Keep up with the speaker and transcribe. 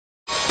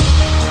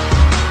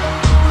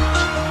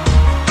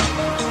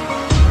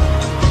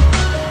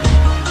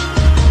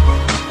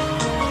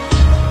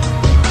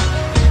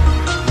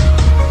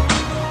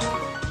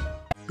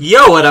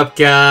Yo, what up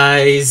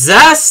guys?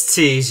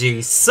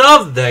 TheRealSTG,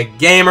 Sub the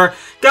Gamer.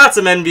 Got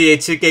some NBA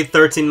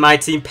 2K13 My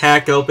Team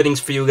pack openings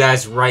for you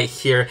guys right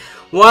here.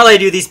 While I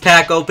do these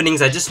pack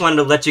openings, I just wanted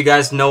to let you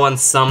guys know on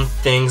some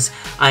things.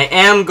 I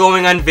am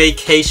going on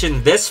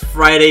vacation this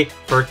Friday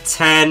for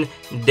 10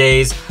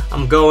 days.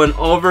 I'm going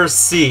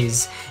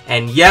overseas.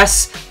 And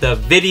yes, the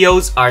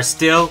videos are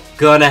still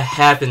gonna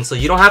happen, so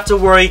you don't have to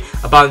worry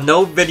about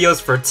no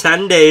videos for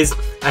 10 days.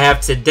 I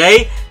have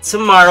today,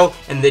 tomorrow,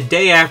 and the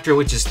day after,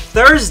 which is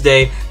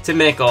Thursday, to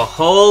make a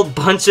whole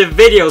bunch of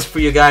videos for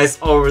you guys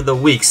over the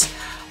weeks.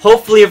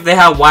 Hopefully, if they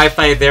have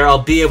Wi-Fi there, I'll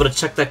be able to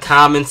check the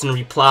comments and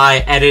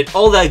reply, edit,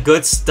 all that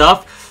good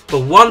stuff.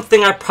 But one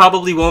thing I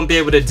probably won't be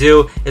able to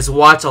do is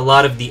watch a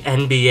lot of the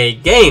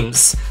NBA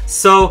games.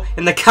 So,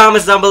 in the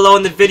comments down below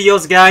in the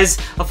videos, guys,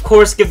 of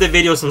course, give the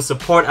video some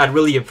support. I'd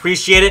really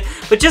appreciate it.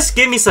 But just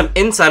give me some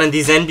insight on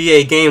these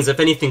NBA games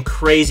if anything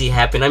crazy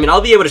happened. I mean, I'll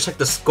be able to check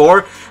the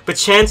score, but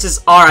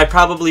chances are I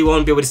probably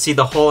won't be able to see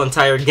the whole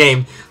entire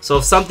game. So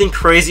if something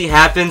crazy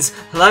happens,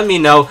 let me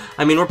know.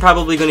 I mean, we're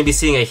probably going to be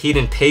seeing a Heat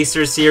and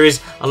Pacers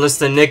series unless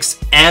the Knicks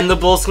and the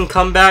Bulls can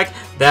come back.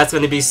 That's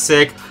going to be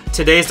sick.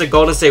 Today's the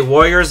Golden State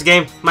Warriors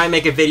game. Might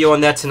make a video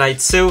on that tonight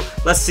too.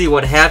 Let's see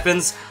what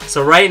happens.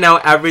 So right now,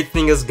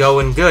 everything is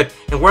going good.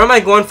 And where am I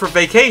going for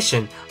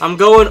vacation? I'm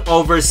going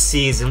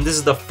overseas. And this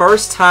is the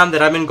first time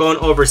that I've been going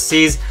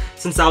overseas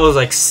since I was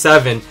like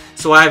 7.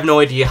 So I have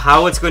no idea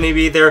how it's going to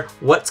be there,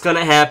 what's going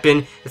to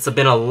happen. It's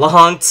been a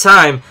long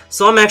time.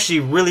 So I'm actually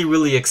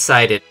really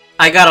excited.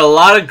 I got a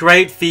lot of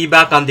great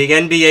feedback on the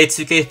NBA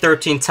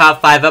 2K13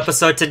 Top 5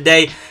 episode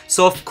today,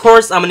 so of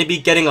course I'm going to be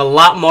getting a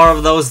lot more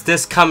of those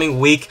this coming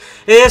week.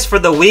 It is for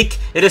the week,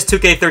 it is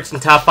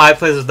 2K13 Top 5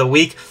 Players of the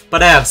Week,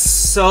 but I have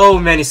so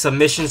many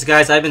submissions,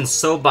 guys. I've been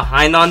so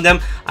behind on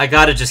them. I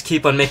gotta just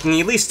keep on making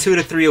at least 2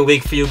 to 3 a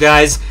week for you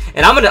guys,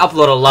 and I'm going to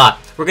upload a lot.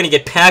 We're going to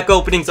get pack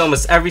openings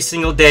almost every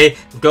single day.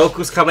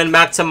 Goku's coming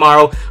back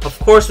tomorrow. Of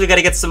course, we got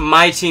to get some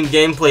My Team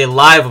gameplay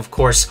live, of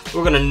course.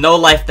 We're going to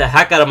no-life the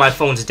heck out of my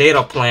phone's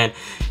data plan.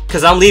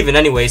 Because I'm leaving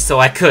anyway, so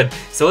I could.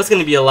 So it's going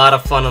to be a lot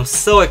of fun. I'm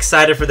so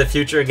excited for the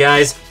future,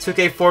 guys.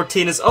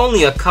 2K14 is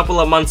only a couple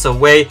of months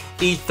away.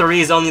 E3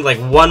 is only like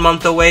 1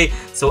 month away.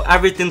 So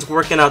everything's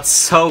working out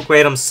so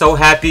great. I'm so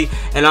happy.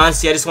 And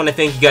honestly, I just want to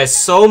thank you guys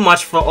so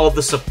much for all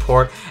the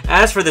support.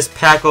 As for this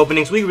pack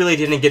openings, we really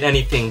didn't get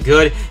anything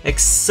good.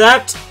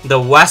 Except the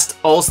West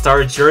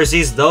All-Star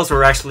jerseys. Those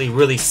were actually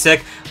really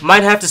sick.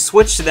 Might have to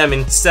switch to them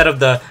instead of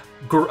the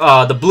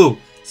blue.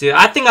 See,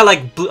 I think I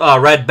like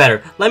red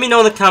better. Let me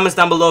know in the comments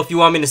down below if you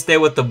want me to stay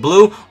with the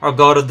blue or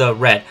go to the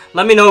red.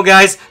 Let me know,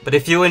 guys. But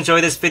if you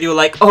enjoy this video,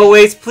 like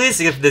always, please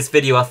give this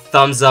video a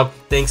thumbs up.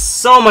 Thanks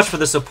so much for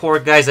the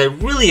support, guys. I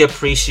really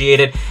appreciate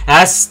it.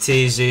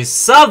 TheRealSTG,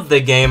 Sub the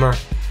Gamer.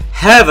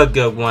 Have a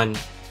good one.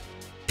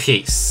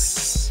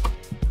 Peace.